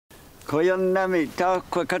Hi,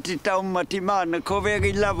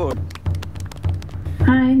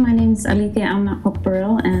 my name is Alethea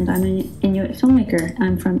Amaquq-Baril, and I'm an Inuit filmmaker.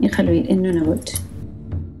 I'm from Iqaluit in Nunavut.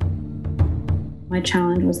 My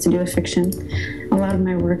challenge was to do a fiction. A lot of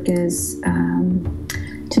my work is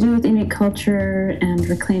to do with Inuit culture and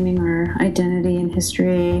reclaiming our identity and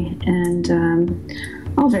history and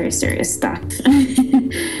all very serious stuff.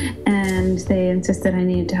 And they insisted I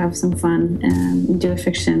needed to have some fun and do a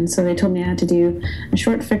fiction. So they told me I had to do a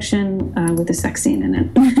short fiction with a sex scene in it.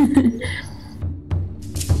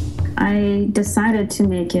 I decided to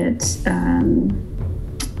make it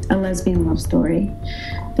a lesbian love story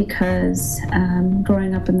because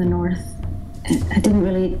growing up in the North, I didn't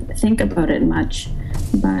really think about it much.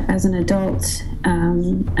 But as an adult,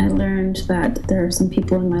 I learned that there are some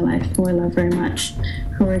people in my life who I love very much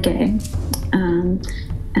who are gay, and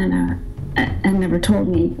never told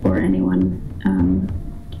me or anyone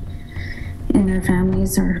in their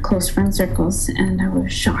families or close friend circles, and I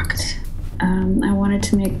was shocked. I wanted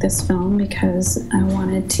to make this film because I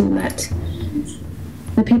wanted to let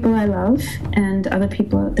the people I love and other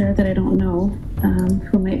people out there that I don't know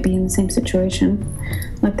who might be in the same situation,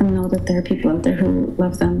 let them know that there are people out there who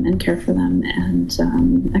love them and care for them and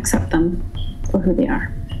accept them for who they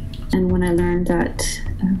are. And when I learned that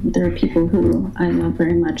there are people who I love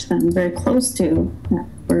very much that I'm very close to that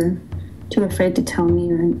were too afraid to tell me,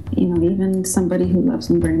 or even somebody who loves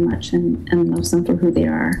them very much and loves them for who they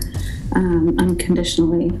are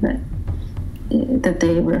unconditionally, that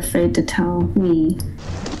they were afraid to tell me.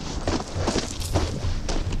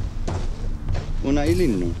 Una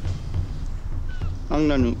ilinnu. Ang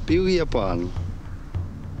nanu piuia paanu.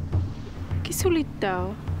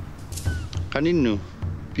 Kisulittao. Kaninnu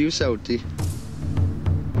piusauti.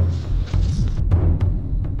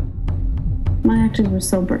 My actors were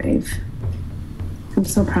so brave. I'm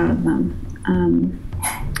so proud of them.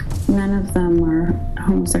 None of them are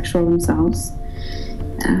homosexual themselves,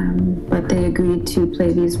 but they agreed to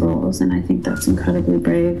play these roles, and I think that's incredibly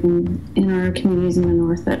brave. And in our communities in the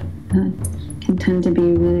North that can tend to be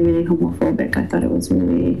really, really homophobic, I thought it was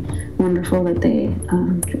really wonderful that they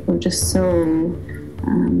were just so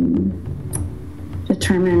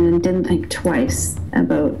determined and didn't think twice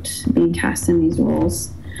about being cast in these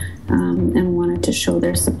roles, and wanted to show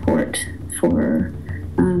their support for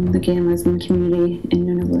the gay and lesbian community in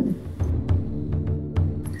Nunavut.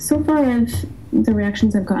 So far, the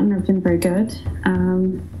reactions I've gotten have been very good.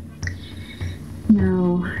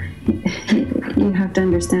 Now, you have to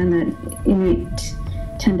understand that Inuit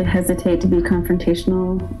tend to hesitate to be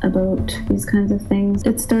confrontational about these kinds of things.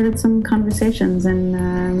 It started some conversations, and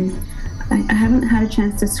I haven't had a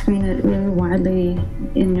chance to screen it really widely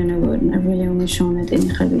in Nunavut, and I've really only shown it in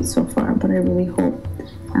Iqaluit so far, but I really hope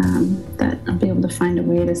that I'll be able to find a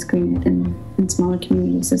way to screen it in smaller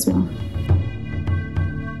communities as well.